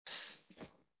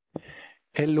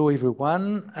Hello,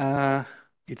 everyone.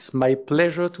 It's my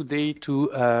pleasure today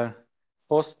to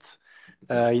host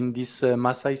in this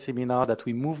Maasai seminar that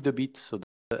we moved a bit so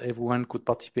that everyone could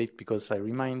participate, because I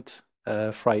remind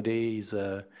Friday is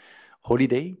a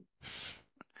holiday.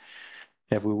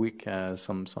 Every week,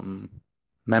 some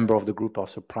member of the group are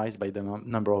surprised by the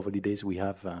number of holidays we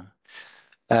have.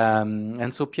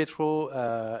 And so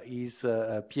Pietro is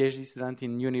a PhD student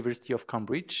in University of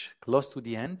Cambridge, close to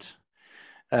the end.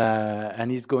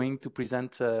 And he's going to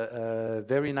present a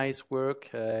very nice work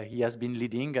he has been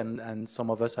leading, and some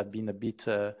of us have been a bit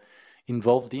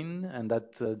involved in, and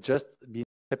that just been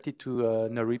accepted to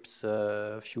NeurIPS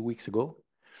a few weeks ago.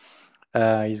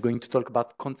 He's going to talk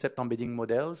about concept embedding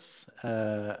models,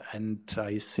 and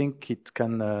I think it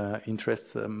can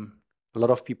interest a lot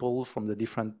of people from the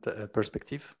different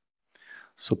perspective.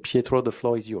 So Pietro, the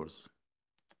floor is yours.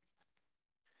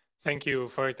 Thank you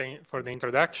for the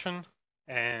introduction,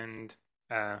 and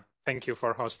thank you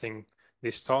for hosting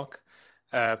this talk.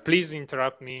 Please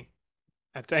interrupt me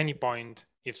at any point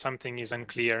if something is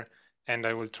unclear, and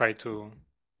I will try to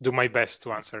do my best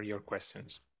to answer your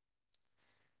questions.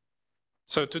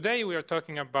 So today we are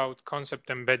talking about concept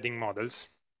embedding models.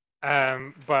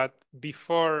 But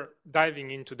before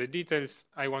diving into the details,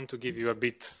 I want to give you a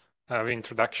bit of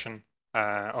introduction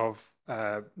of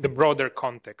the broader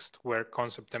context where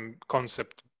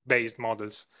concept-based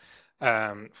models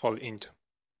fall into.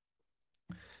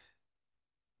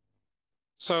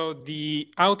 So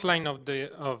the outline of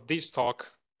this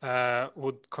talk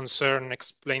would concern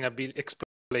explainable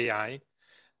AI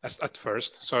at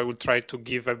first. So I will try to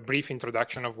give a brief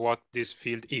introduction of what this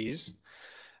field is.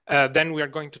 Then we are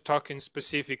going to talk in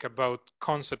specific about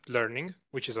concept learning,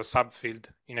 which is a subfield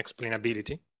in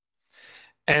explainability.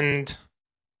 And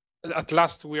at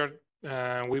last, we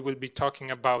will be talking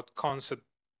about concept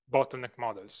bottleneck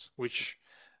models, which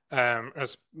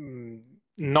is a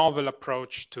novel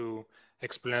approach to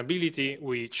explainability,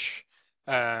 which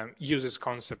uses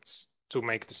concepts to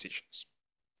make decisions.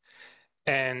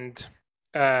 And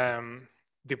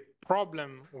the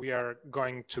problem we are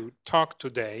going to talk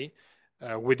today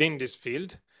within this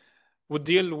field would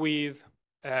deal with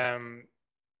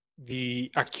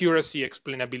the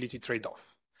accuracy-explainability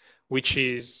trade-off, which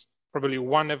is probably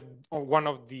one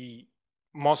of the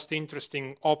most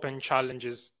interesting open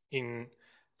challenges in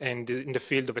the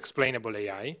field of explainable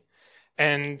AI,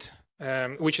 and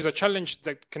which is a challenge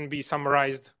that can be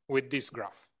summarized with this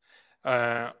graph.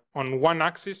 On one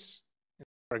axis,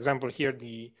 for example, here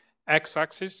the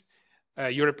x-axis,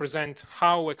 you represent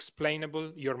how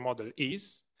explainable your model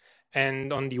is,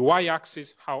 and on the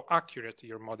y-axis, how accurate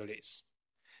your model is.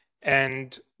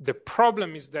 And the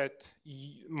problem is that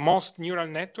most neural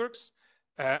networks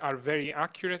are very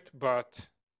accurate, but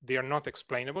they are not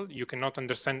explainable. You cannot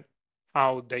understand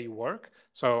how they work.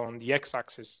 So on the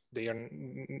x-axis,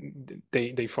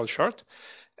 they fall short,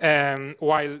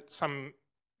 while some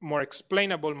more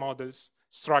explainable models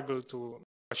struggle to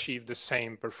achieve the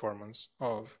same performance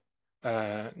of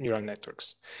neural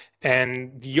networks.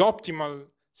 And the optimal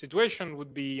situation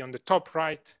would be on the top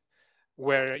right,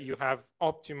 where you have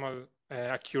optimal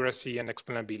accuracy and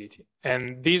explainability.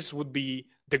 And this would be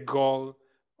the goal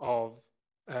of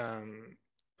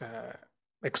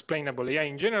explainable AI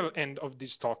in general, and of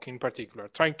this talk in particular,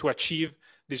 trying to achieve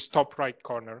this top right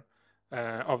corner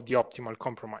of the optimal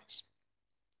compromise.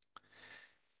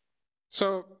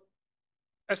 So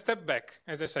a step back,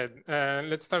 as I said,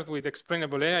 let's start with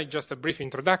explainable AI, just a brief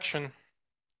introduction.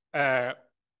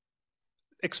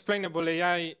 Explainable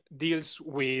AI deals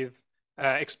with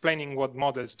explaining what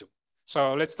models do.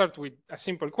 So let's start with a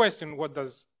simple question. What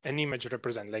does an image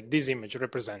represent? Like this image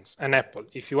represents an apple.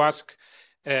 If you ask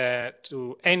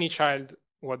to any child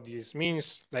what this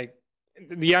means, like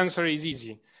the answer is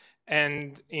easy.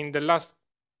 And in the last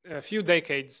few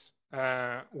decades,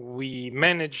 we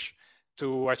managed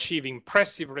to achieve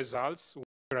impressive results with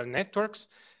neural networks,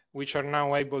 which are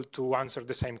now able to answer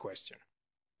the same question.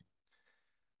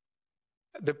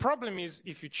 The problem is,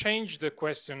 if you change the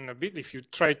question a bit, if you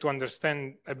try to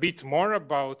understand a bit more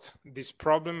about this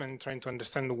problem and trying to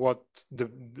understand what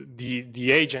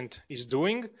the agent is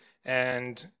doing,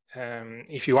 and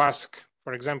if you ask,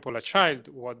 for example, a child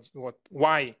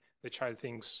why the child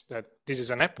thinks that this is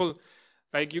an apple,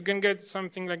 like you can get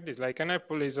something like this, like an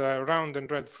apple is a round and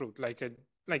red fruit, like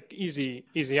easy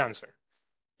answer.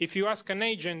 If you ask an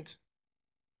agent,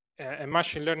 a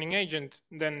machine learning agent,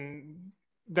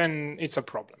 then it's a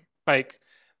problem. Like,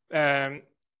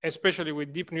 especially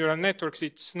with deep neural networks,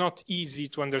 it's not easy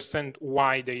to understand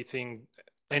why they think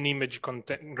an image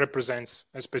represents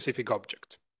a specific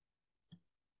object.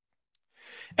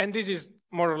 And this is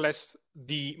more or less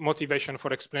the motivation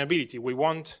for explainability. We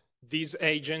want these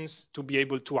agents to be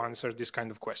able to answer these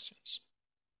kind of questions.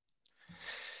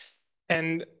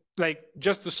 And like,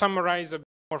 just to summarize a bit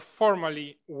more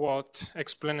formally what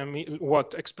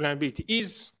explainability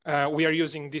is, we are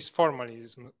using this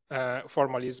formalism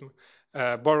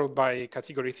borrowed by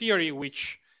category theory,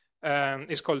 which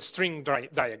is called string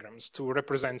diagrams to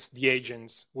represent the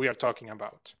agents we are talking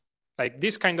about. Like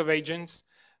this kind of agents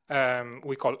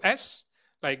we call S,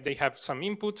 like they have some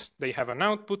input, they have an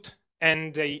output,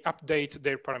 and they update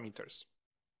their parameters.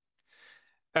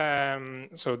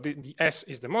 So the S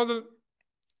is the model,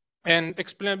 and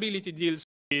explainability deals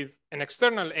with an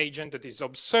external agent that is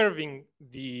observing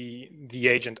the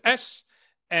agent S,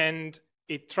 and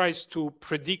it tries to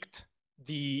predict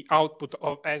the output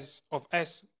of S,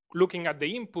 looking at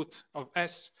the input of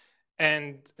S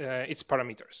and its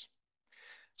parameters.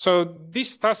 So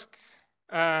this task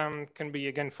can be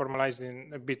again formalized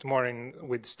in a bit more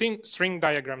with string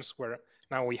diagrams, where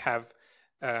now we have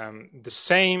the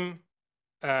same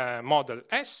model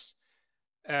S.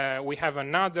 We have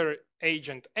another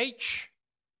agent H,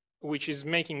 which is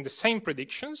making the same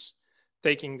predictions,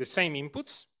 taking the same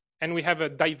inputs, and we have a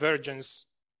divergence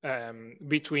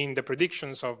between the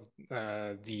predictions of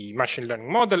the machine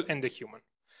learning model and the human.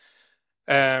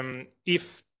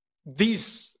 If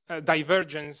this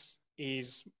divergence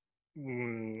is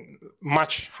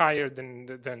much higher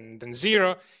than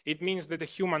zero, it means that the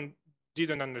human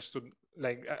didn't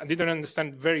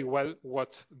understand very well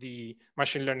what the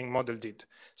machine learning model did.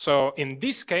 So in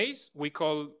this case, we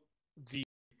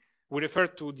refer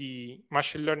to the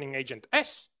machine learning agent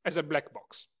S as a black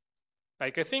box,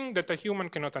 like a thing that a human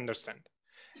cannot understand.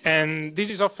 And this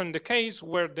is often the case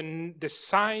where the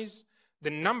size, the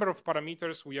number of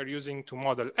parameters we are using to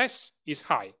model S is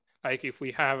high. Like if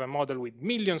we have a model with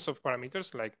millions of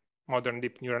parameters, like modern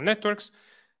deep neural networks,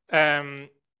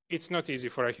 it's not easy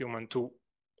for a human to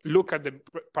look at the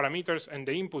parameters and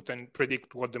the input and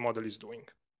predict what the model is doing.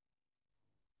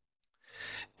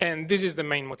 And this is the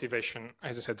main motivation,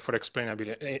 as I said, for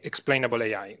explainable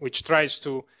AI, which tries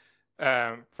to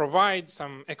provide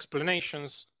some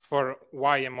explanations for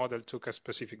why a model took a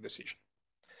specific decision.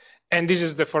 And this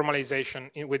is the formalization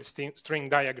with string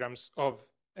diagrams of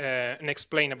an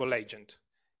explainable agent.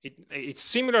 It's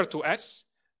similar to S,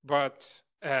 but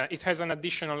it has an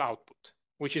additional output,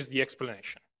 which is the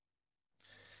explanation.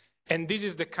 And this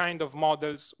is the kind of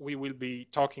models we will be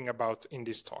talking about in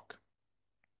this talk.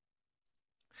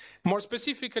 More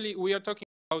specifically, we are talking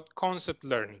about concept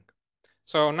learning.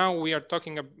 So now we are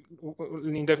talking,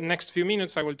 in the next few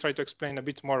minutes, I will try to explain a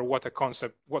bit more what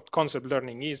concept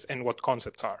learning is and what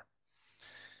concepts are.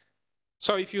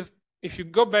 So if you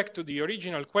go back to the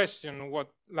original question,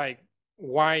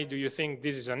 why do you think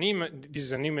this is an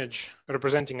image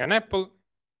representing an apple?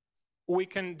 We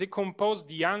can decompose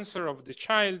the answer of the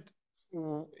child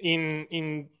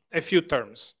in a few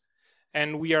terms.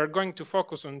 And we are going to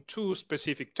focus on two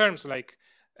specific terms, like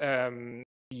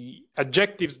the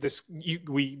adjectives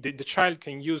the child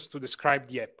can use to describe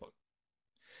the apple,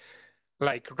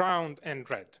 like round and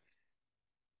red.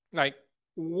 Like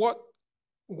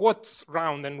what's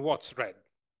round and what's red?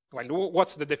 Well,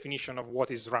 what's the definition of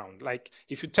what is round? Like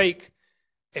if you take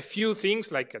a few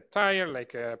things like a tire,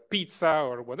 like a pizza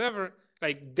or whatever,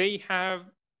 like they have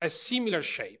a similar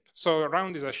shape. So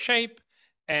round is a shape,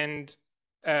 and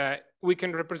we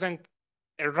can represent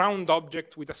a round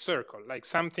object with a circle, like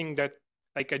something that,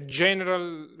 like a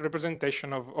general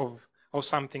representation of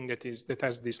something that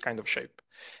has this kind of shape.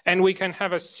 And we can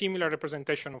have a similar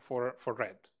representation for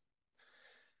red.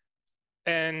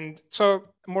 And so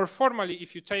more formally,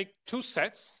 if you take two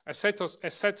sets, a set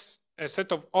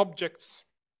of objects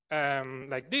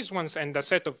like these ones and a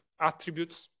set of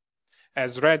attributes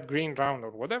as red, green, round,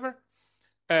 or whatever,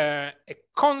 a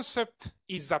concept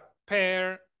is a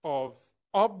pair of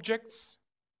objects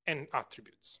and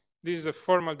attributes. This is a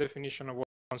formal definition of what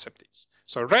a concept is.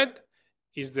 So red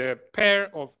is the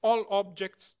pair of all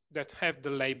objects that have the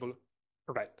label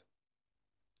red.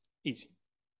 Easy.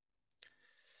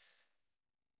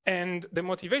 And the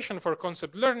motivation for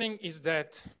concept learning is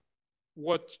that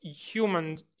what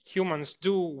humans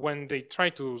do when they try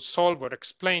to solve or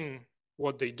explain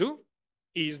what they do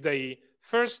is they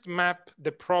first map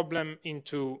the problem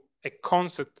into a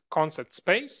concept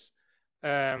space,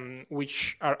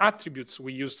 which are attributes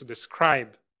we use to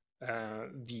describe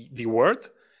the word,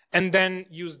 and then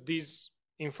use this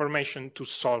information to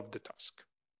solve the task.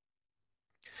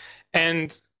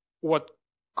 And what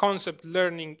concept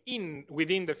learning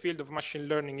within the field of machine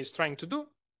learning is trying to do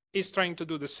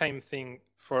the same thing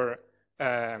for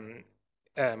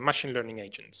machine learning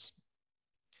agents.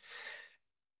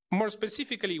 more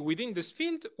specifically, within this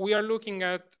field, we are looking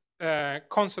at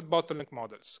concept bottleneck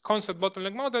models. Concept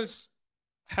bottleneck models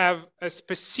have a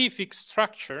specific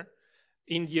structure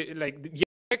in the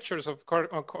architectures of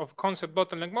concept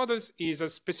bottleneck models is a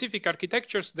specific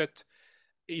architectures that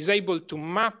is able to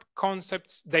map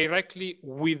concepts directly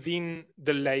within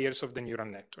the layers of the neural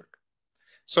network.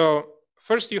 So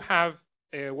first you have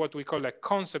what we call a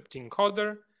concept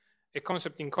encoder. A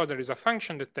concept encoder is a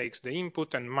function that takes the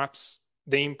input and maps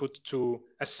the input to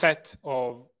a set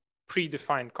of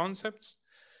predefined concepts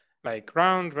like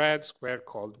round, red, square,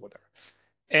 cold, whatever.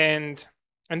 And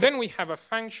then we have a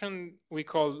function we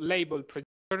call label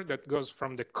predictor that goes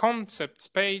from the concept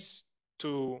space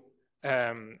to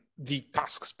the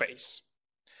task space.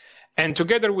 And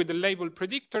together with the label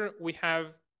predictor, we have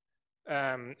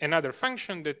another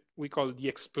function that we call the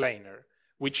explainer,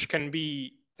 which can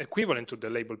be equivalent to the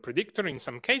label predictor in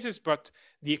some cases, but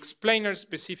the explainer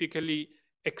specifically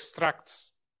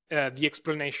extracts the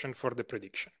explanation for the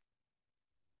prediction.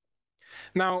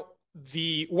 Now,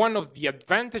 one of the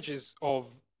advantages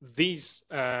of this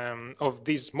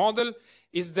model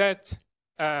is that,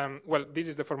 well, this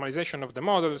is the formalization of the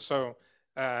model. So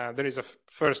there is a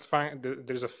first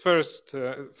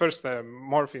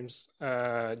morphism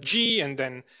G, and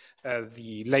then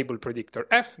the label predictor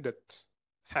F that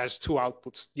has two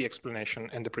outputs, the explanation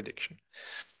and the prediction.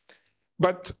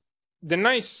 But the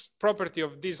nice property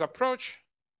of this approach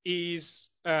is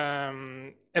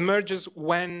emerges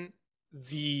when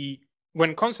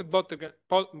concept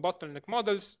bottleneck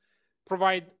models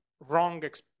provide wrong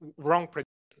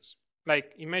predictions.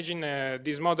 Like imagine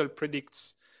this model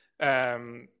predicts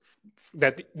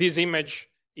that this image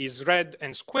is red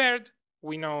and squared.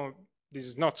 We know this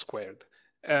is not squared.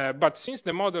 But since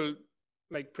the model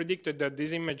predicted that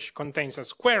this image contains a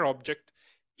square object,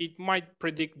 it might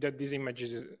predict that this image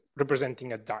is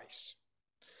representing a dice.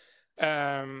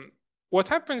 What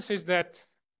happens is that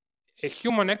a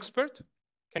human expert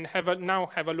can now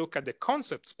have a look at the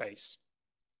concept space.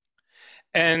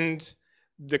 And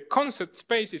the concept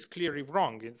space is clearly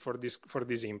wrong for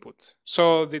this input.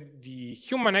 So the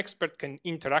human expert can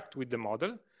interact with the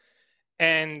model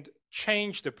and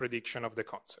change the prediction of the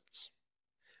concepts.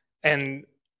 And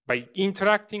by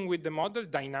interacting with the model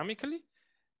dynamically,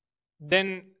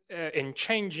 then and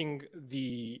changing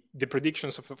the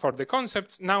predictions for the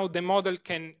concepts, now the model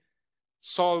can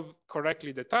solve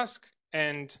correctly the task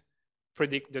and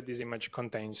predict that this image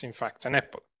contains, in fact, an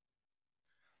apple.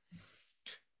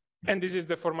 And this is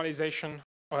the formalization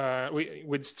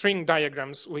with string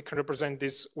diagrams. We can represent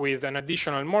this with an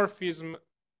additional morphism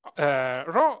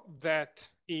rho that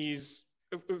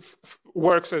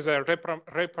works as a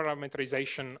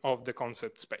reparameterization of the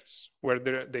concept space, where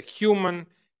the human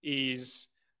is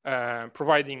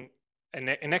providing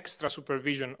an extra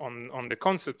supervision on the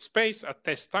concept space at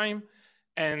test time,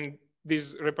 and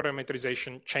this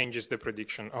reparameterization changes the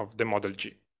prediction of the model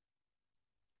G.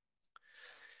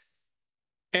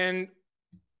 And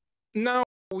now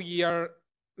we are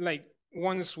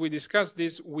once we discuss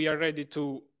this, we are ready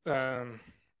to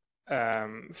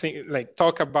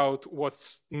talk about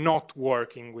what's not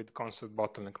working with concept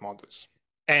bottleneck models.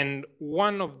 And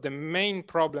one of the main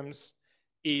problems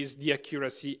is the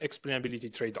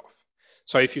accuracy-explainability trade-off.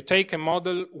 So if you take a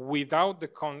model without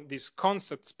this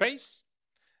concept space,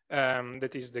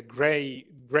 that is the gray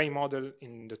model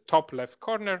in the top left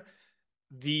corner,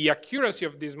 the accuracy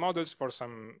of these models for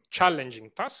some challenging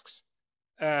tasks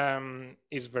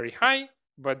is very high,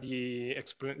 but the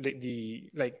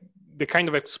kind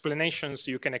of explanations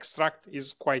you can extract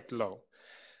is quite low,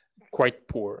 quite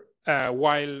poor.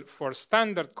 While for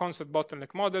standard concept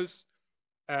bottleneck models,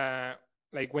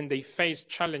 when they face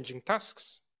challenging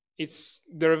tasks, it's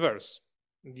the reverse.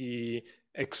 The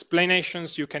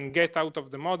explanations you can get out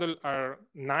of the model are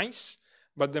nice,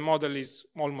 but the model is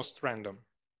almost random.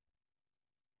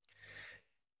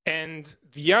 And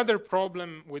the other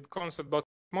problem with concept bottleneck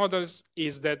models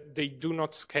is that they do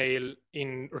not scale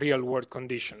in real world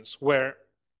conditions, where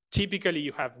typically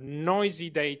you have noisy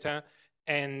data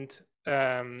and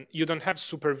you don't have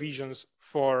supervisions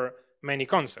for many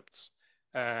concepts.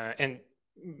 And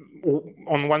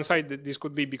on one side, this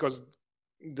could be because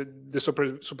the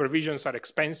supervisions are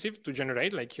expensive to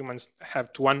generate, like humans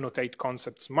have to annotate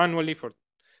concepts manually for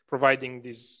providing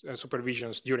these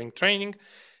supervisions during training.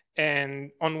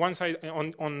 And on one side,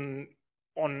 in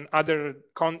other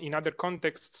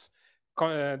contexts,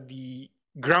 the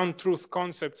ground truth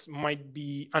concepts might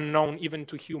be unknown even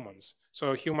to humans.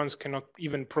 So humans cannot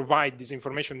even provide this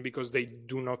information because they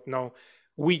do not know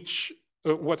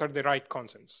what are the right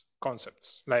concepts.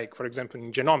 Like, for example,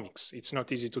 in genomics, it's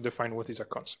not easy to define what is a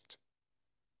concept.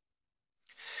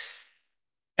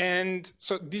 And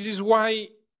so this is why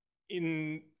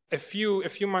in a few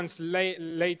months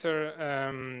later,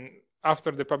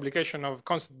 after the publication of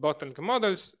Concept Bottleneck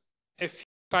Models, a few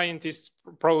scientists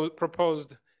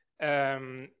proposed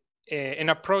an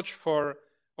approach for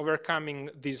overcoming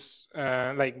this,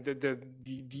 like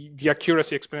the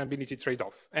accuracy explainability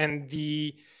trade-off. And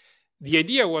the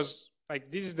idea was,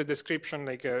 like, this is the description,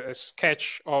 like a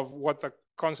sketch of what a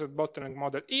concept bottleneck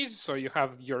model is. So you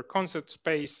have your concept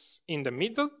space in the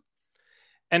middle.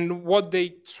 And what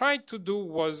they tried to do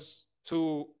was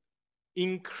to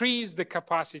increase the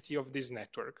capacity of this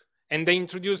network. And they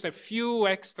introduced a few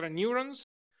extra neurons,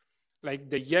 like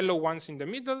the yellow ones in the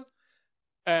middle,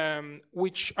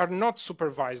 which are not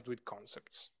supervised with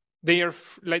concepts. They are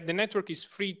like the network is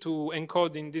free to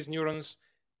encode in these neurons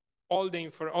all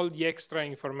the extra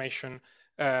information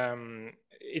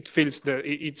it feels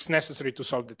it's necessary to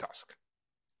solve the task.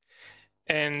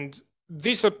 And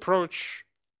this approach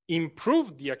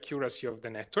improved the accuracy of the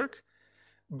network,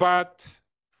 but,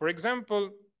 for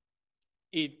example,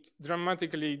 it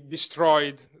dramatically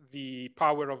destroyed the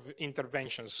power of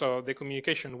intervention, so the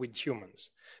communication with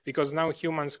humans, because now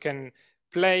humans can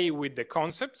play with the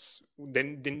concepts,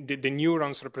 the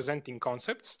neurons representing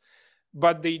concepts,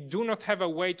 but they do not have a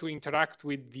way to interact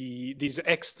with this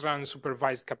extra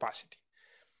unsupervised capacity.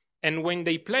 And when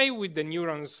they play with the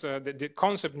neurons, the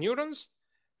concept neurons,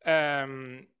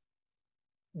 they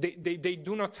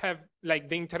do not have, like,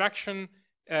 the interaction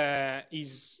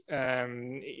it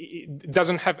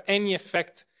doesn't have any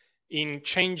effect in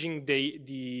changing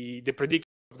the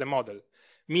prediction of the model,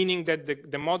 meaning that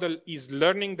the model is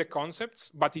learning the concepts,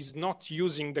 but is not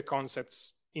using the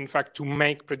concepts, in fact, to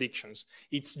make predictions.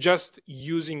 It's just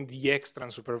using the extra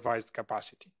unsupervised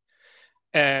capacity.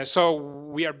 So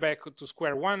we are back to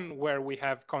square one, where we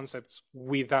have concepts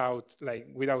without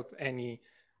any.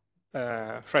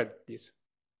 Fred, please.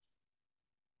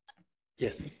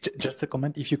 Yes, just a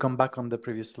comment. If you come back on the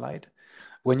previous slide,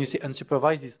 when you say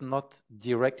unsupervised, it's not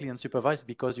directly unsupervised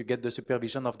because you get the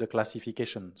supervision of the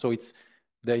classification. So it's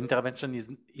the intervention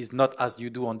is not as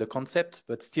you do on the concept,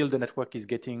 but still the network is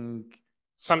getting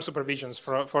some supervisions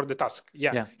for the task.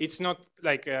 Yeah. It's not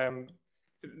like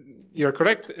you're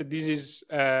correct. This is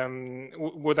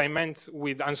what I meant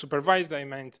with unsupervised. I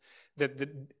meant that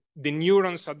the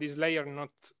neurons at this layer are not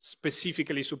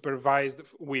specifically supervised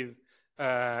with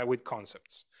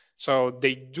concepts. So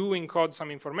they do encode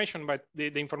some information, but the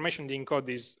information they encode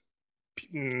is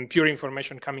pure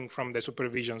information coming from the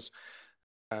supervisions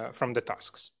from the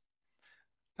tasks.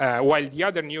 While the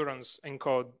other neurons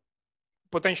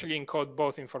potentially encode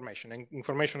both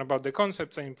information about the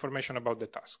concepts and information about the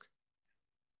task.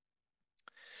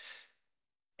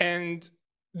 And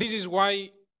this is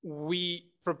why we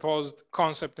proposed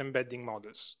concept embedding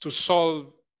models to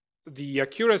solve the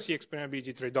accuracy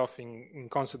explainability trade-off in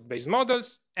concept-based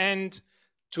models, and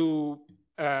to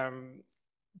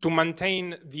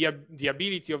maintain the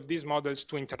ability of these models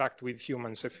to interact with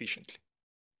humans efficiently.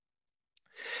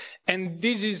 And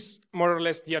this is more or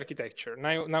less the architecture.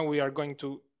 Now we are going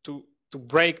to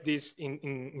break this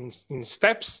in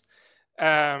steps.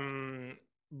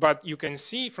 But you can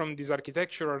see from this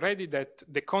architecture already that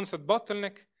the concept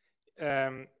bottleneck,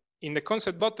 in the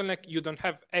concept bottleneck, you don't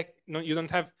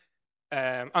have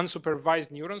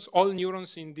unsupervised neurons. All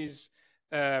neurons in this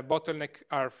bottleneck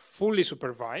are fully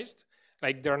supervised.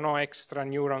 Like, there are no extra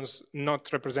neurons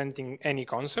not representing any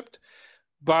concept.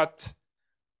 But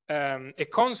a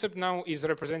concept now is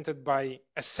represented by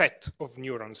a set of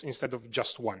neurons instead of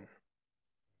just one.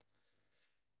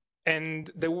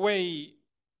 And the way,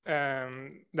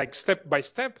 like step by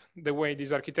step, the way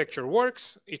this architecture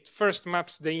works, it first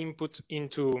maps the input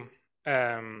into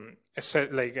a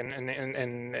set, like an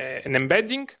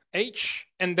embedding H,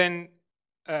 and then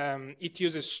it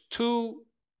uses two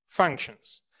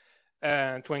functions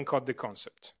to encode the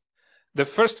concept. The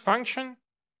first function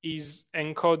is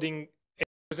encoding a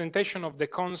representation of the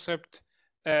concept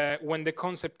when the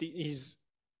concept is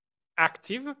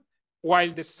active,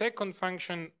 while the second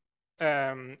function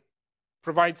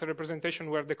provides a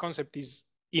representation where the concept is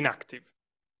inactive.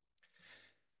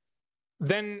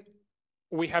 Then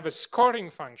we have a scoring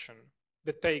function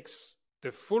that takes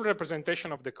the full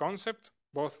representation of the concept,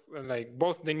 both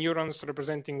the neurons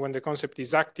representing when the concept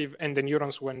is active and the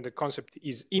neurons when the concept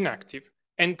is inactive,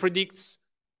 and predicts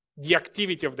the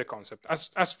activity of the concept.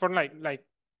 As for like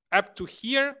up to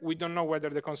here, we don't know whether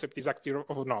the concept is active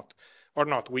or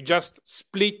not. We just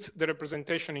split the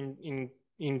representation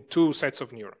in two sets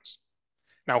of neurons.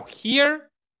 Now here,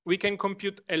 we can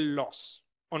compute a loss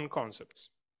on concepts.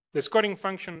 The scoring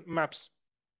function maps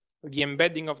the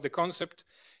embedding of the concept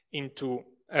into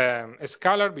a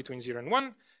scalar between 0 and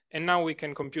 1, and now we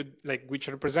can compute like which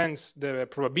represents the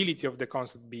probability of the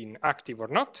concept being active or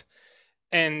not,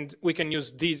 and we can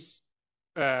use this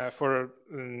for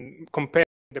comparing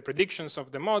the predictions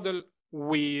of the model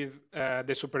with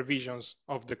the supervisions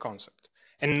of the concept,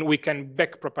 and we can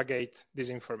backpropagate this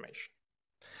information.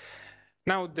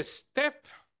 Now, the step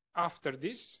after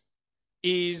this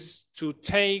is to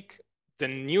take the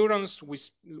neurons we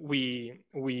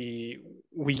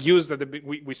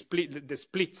split the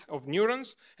split of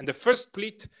neurons, and the first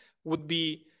split would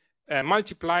be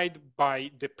multiplied by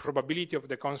the probability of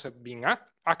the concept being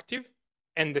active,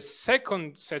 and the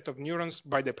second set of neurons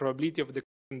by the probability of the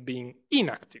concept being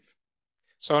inactive.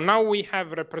 So now we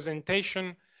have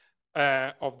representation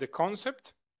of the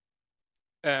concept,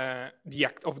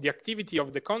 of the activity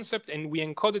of the concept, and we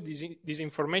encoded this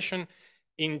information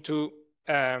into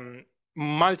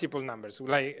multiple numbers.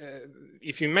 Like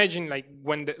if you imagine, like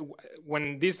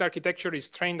when this architecture is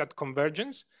trained at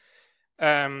convergence,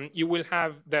 you will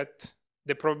have that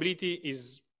the probability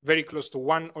is very close to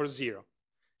 1 or 0.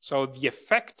 So the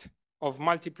effect of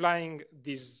multiplying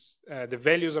these the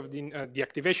values of the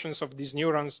activations of these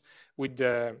neurons with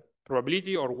the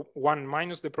probability, or 1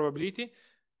 minus the probability,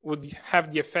 would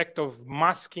have the effect of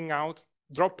masking out,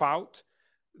 drop out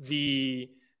the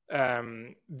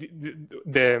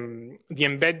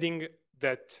embedding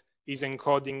that is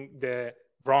encoding the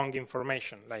wrong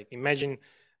information. Like imagine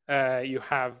you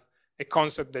have a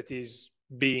concept that is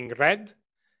being read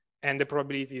and the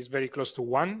probability is very close to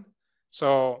 1.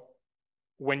 So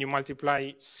when you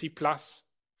multiply C plus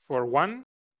for 1,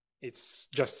 it's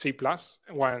just C plus,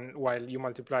 while you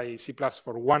multiply C plus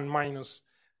for 1 minus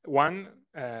 1,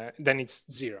 then it's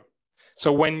 0.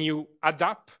 So when you add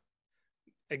up,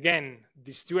 again,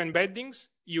 these two embeddings,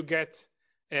 you get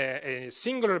a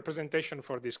single representation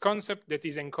for this concept that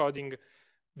is encoding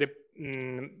the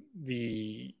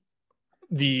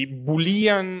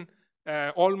Boolean,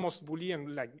 almost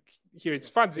Boolean, like here it's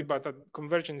fuzzy, but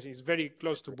convergence is very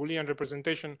close to Boolean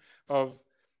representation of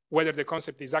whether the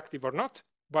concept is active or not,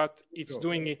 but it's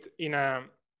doing it in a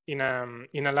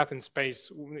latent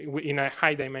space, in a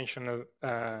high dimensional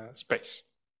space.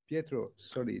 Pietro,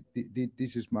 sorry,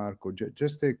 this is Marco.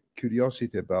 Just a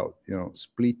curiosity about,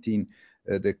 splitting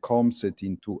the concept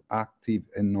into active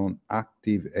and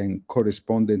non-active, and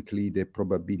correspondingly the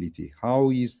probability. How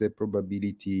is the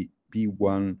probability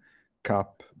P1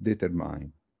 cap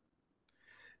determined?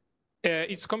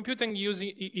 It's computing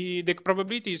using the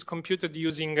probability is computed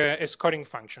using a scoring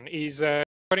function.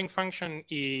 Scoring function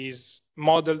is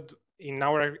modeled in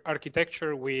our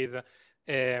architecture with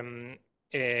a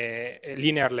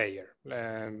linear layer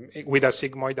with a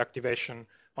sigmoid activation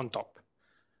on top.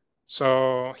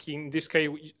 So in this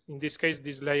case,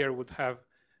 this layer would have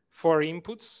 4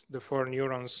 inputs, the 4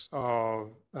 neurons of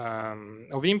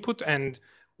input, and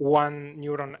 1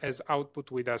 neuron as output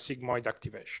with a sigmoid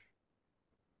activation.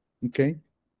 Okay,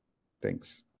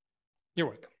 thanks. You're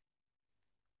welcome.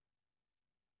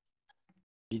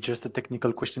 Just a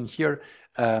technical question here.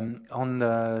 On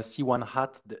C1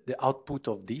 hat, the output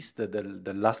of this,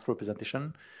 the last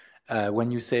representation,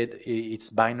 when you said it's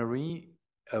binary,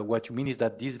 what you mean is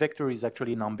that this vector is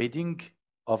actually an embedding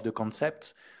of the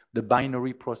concept. The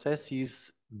binary process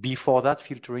is before that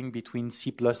filtering between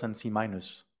C plus and C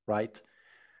minus, right?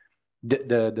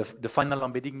 The final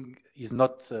embedding is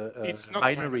not, it's not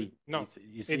binary. No,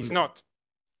 it's not.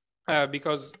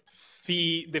 Because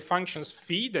the functions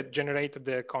phi that generated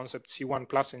the concept C1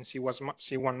 plus and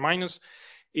C1 minus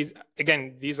is,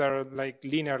 again, these are like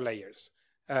linear layers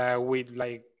with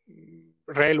like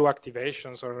ReLU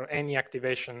activations or any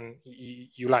activation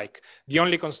you like. The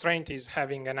only constraint is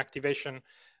having an activation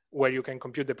where you can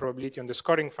compute the probability on the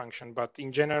scoring function, but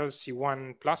in general,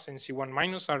 C1 plus and C1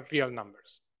 minus are real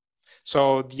numbers.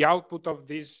 So the output of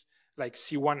this, like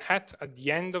C1 hat at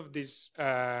the end of this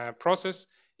process,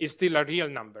 is still a real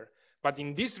number. But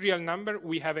in this real number,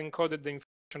 we have encoded the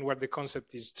information where the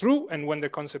concept is true and when the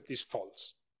concept is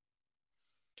false.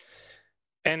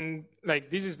 And like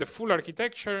this is the full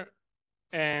architecture.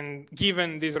 And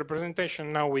given this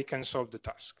representation, now we can solve the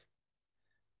task.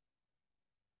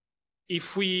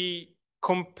 If we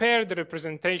compare the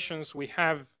representations we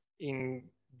have in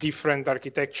different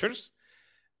architectures,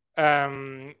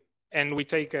 and we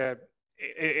take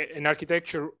an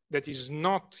architecture that is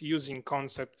not using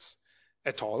concepts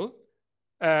at all,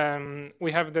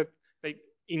 we have that, like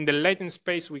in the latent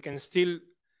space, we can still,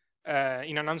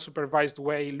 in an unsupervised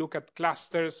way, look at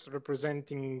clusters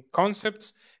representing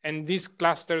concepts, and these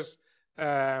clusters,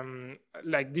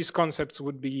 like these concepts,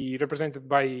 would be represented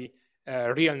by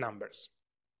real numbers.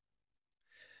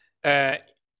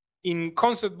 In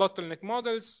concept bottleneck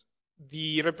models,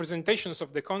 the representations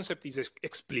of the concept is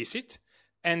explicit,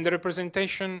 and the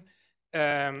representation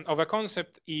of a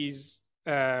concept is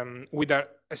with a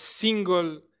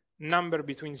single number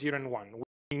between 0 and 1.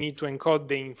 We need to encode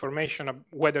the information of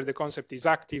whether the concept is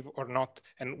active or not,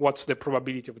 and what's the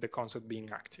probability of the concept being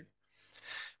active.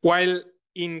 While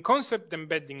in concept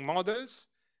embedding models,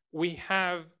 we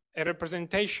have a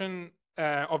representation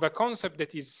of a concept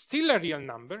that is still a real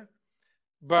number,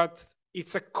 but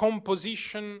it's a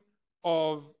composition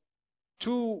of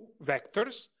two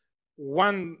vectors,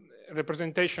 one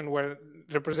representation where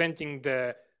representing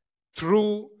the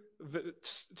true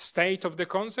state of the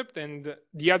concept, and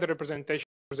the other representation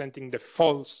representing the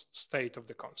false state of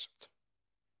the concept.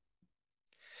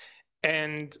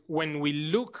 And when we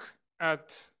look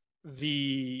at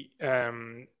the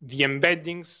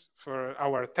embeddings for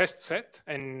our test set,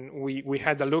 and we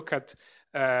had a look at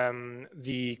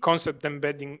the concept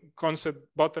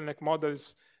bottleneck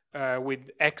models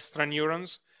with extra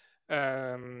neurons,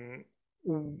 extra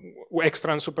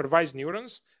unsupervised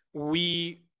neurons,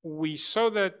 we saw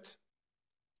that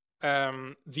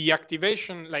the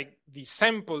activation, like the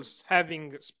samples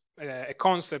having a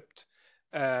concept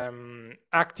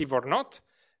active or not,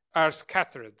 are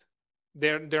scattered.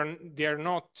 They're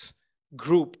not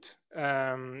grouped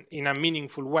in a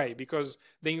meaningful way, because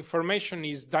the information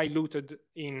is diluted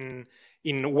in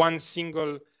one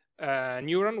single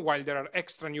neuron, while there are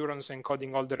extra neurons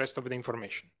encoding all the rest of the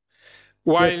information.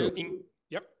 While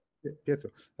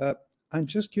Pietro, I'm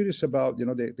just curious about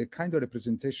the kind of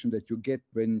representation that you get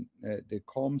when the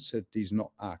concept is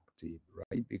not active,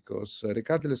 right? Because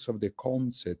regardless of the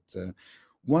concept,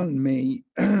 one may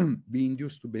be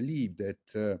induced to believe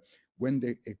that when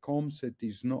a concept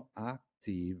is not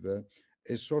active,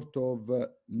 a sort of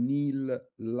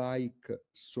nil-like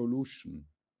solution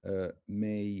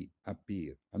may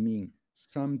appear. I mean,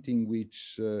 something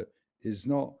which is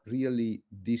not really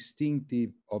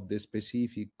distinctive of the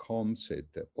specific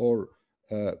concept, or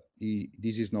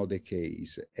this is not the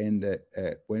case. And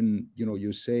when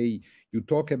you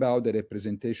talk about the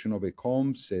representation of a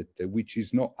concept which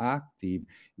is not active,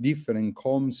 different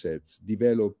concepts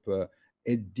develop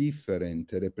a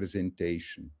different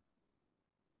representation.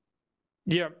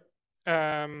 Yeah.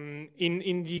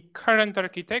 In the current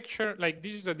architecture, like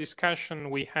this is a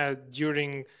discussion we had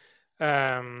during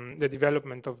the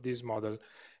development of this model.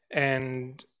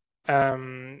 And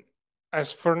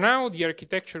as for now, the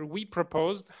architecture we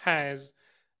proposed has,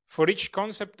 for each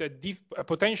concept,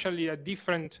 potentially a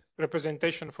different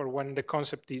representation for when the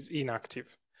concept is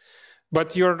inactive.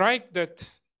 But you're right that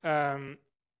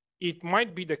it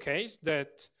might be the case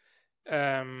that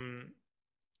a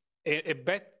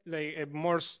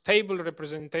more stable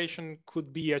representation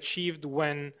could be achieved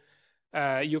when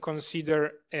you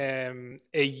consider a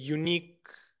unique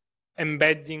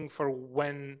embedding for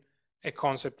when a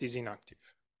concept is inactive.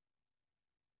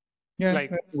 Yeah,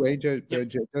 anyway,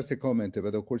 just a comment,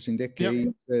 but of course in that case,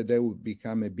 that would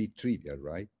become a bit trivial,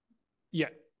 right? Yeah.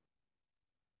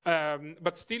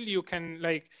 But still you can,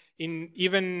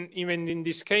 even in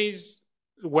this case,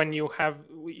 when you have,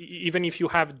 even if you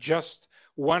have just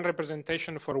one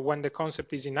representation for when the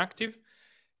concept is inactive,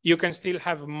 you can still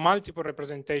have multiple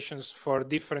representations for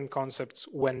different concepts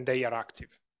when they are active.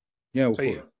 Yeah, of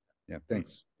course. Yeah,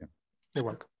 thanks. Yeah. You're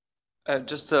welcome.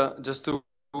 Just to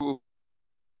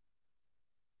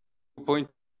point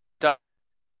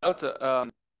out, I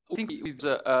think it's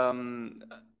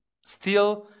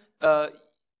still a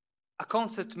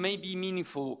concept may be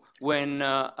meaningful when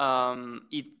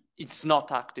it's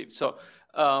not active. So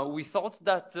we thought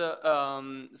that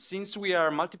since we are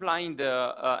multiplying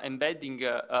the embedding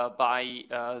by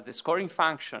the scoring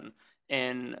function,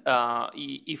 and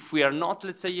if we are not,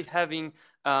 let's say, having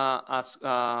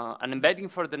an embedding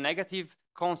for the negative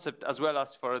concept as well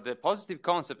as for the positive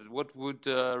concept, what would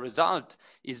result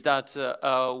is that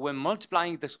when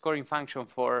multiplying the scoring function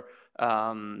for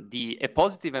a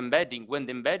positive embedding, when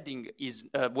the embedding is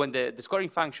when the scoring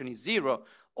function is 0,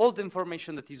 all the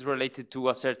information that is related to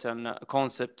a certain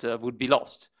concept would be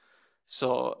lost.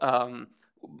 So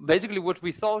basically what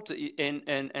we thought,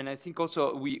 and I think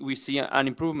also we see an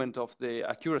improvement of the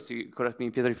accuracy, correct me,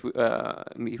 Pietro,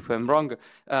 if I'm wrong,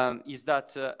 is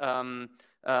that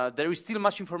there is still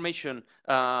much information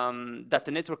that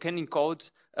the network can encode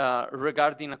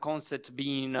regarding a concept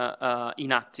being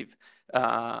inactive.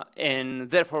 And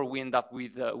therefore we end up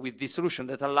with this solution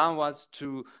that allows us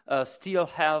to still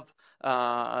have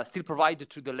still provide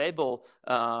to the label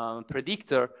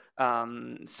predictor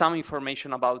some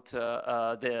information about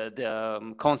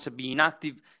the concept being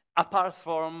active, apart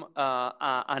from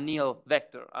a nil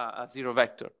vector, a 0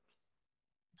 vector.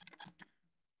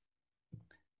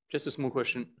 Just a small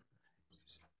question.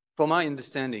 For my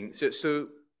understanding, so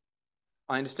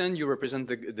I understand you represent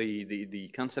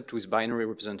the concept with binary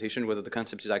representation, whether the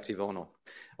concept is active or not.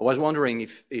 I was wondering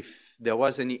if there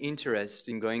was any interest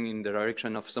in going in the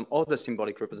direction of some other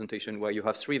symbolic representation where you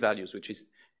have three values, which is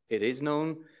it is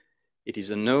known, it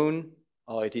is unknown,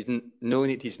 or it is known,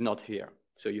 it is not here.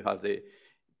 So you have the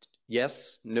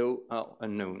yes, no, or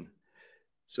unknown.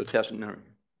 So tertiary.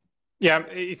 Yeah,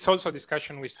 it's also a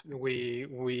discussion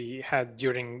we had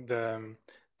during the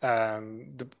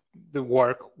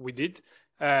work we did.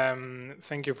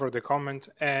 Thank you for the comment.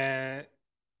 And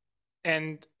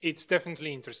it's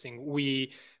definitely interesting.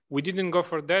 We didn't go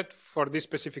for that for this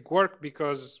specific work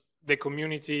because the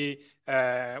community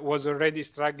was already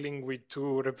struggling with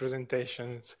two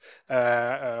representations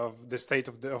of the state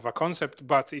of a concept,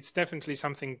 but it's definitely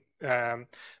something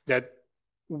that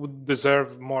would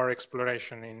deserve more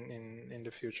exploration in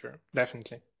the future,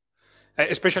 definitely.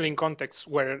 Especially in contexts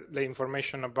where the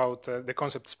information about the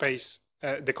concept space,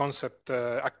 the concept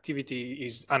activity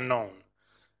is unknown,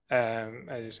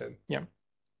 as you said, yeah.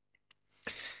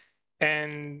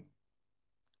 And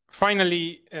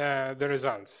finally, the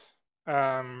results.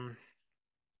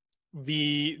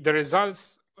 The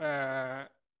results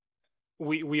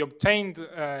we obtained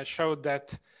showed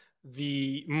that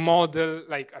the model,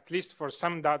 like at least for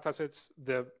some datasets,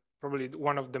 probably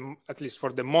one of the, at least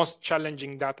for the most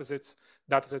challenging dataset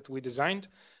we designed,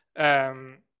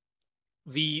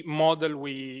 the model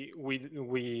we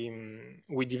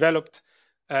developed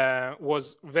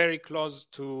was very close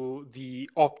to the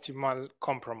optimal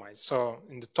compromise. So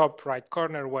in the top right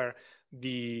corner, where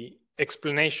the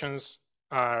explanations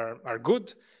are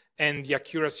good and the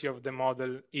accuracy of the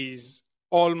model is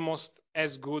almost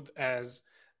as good as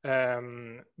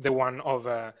the one of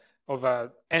an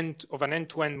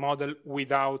end-to-end model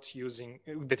without using,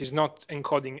 that is not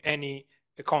encoding any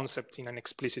concept in an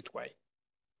explicit way.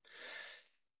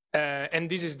 And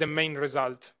this is the main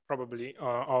result, probably,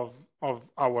 of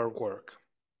our work.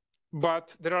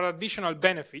 But there are additional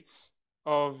benefits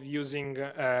of using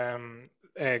an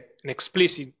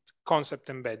explicit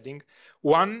concept embedding.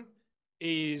 One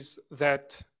is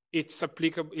that it's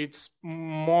applicable, it's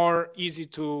more easy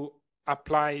to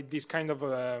apply this kind of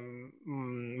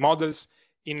models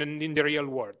in the real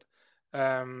world,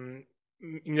 in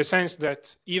the sense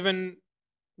that even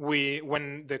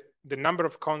when the number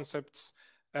of concepts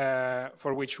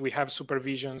for which we have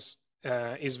supervisions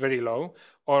is very low,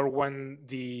 or when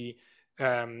the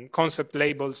concept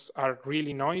labels are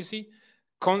really noisy,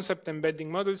 concept embedding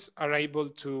models are able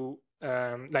to,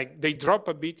 they drop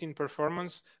a bit in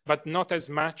performance, but not as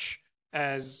much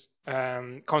as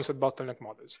concept bottleneck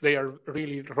models. They are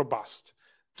really robust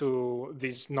to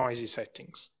these noisy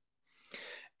settings.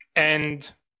 And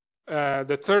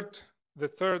the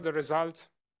third result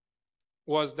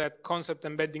was that concept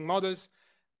embedding models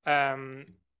have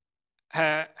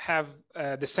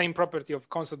the same property of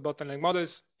concept bottleneck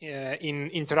models in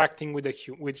interacting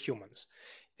with humans.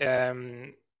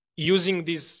 Using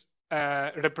this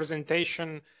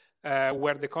representation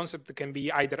where the concept can be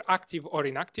either active or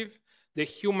inactive, the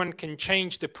human can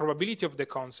change the probability of the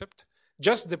concept,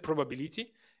 just the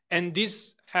probability, and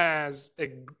this has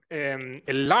a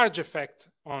large effect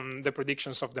on the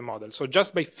predictions of the model. So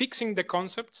just by fixing the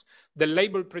concepts, the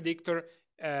label predictor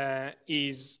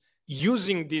is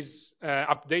using this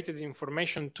updated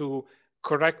information to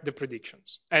correct the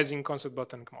predictions, as in concept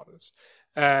bottleneck models,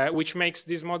 which makes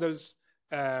these models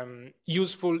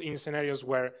useful in scenarios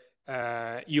where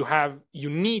you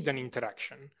need an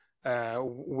interaction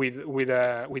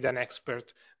with an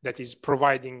expert that is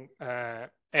providing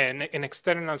an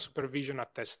external supervision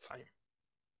at test time.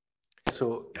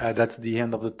 So that's the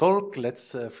end of the talk.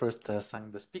 Let's first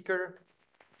thank the speaker.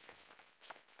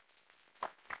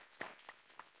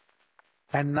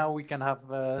 And now we can have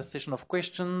a session of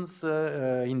questions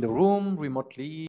in the room, remotely.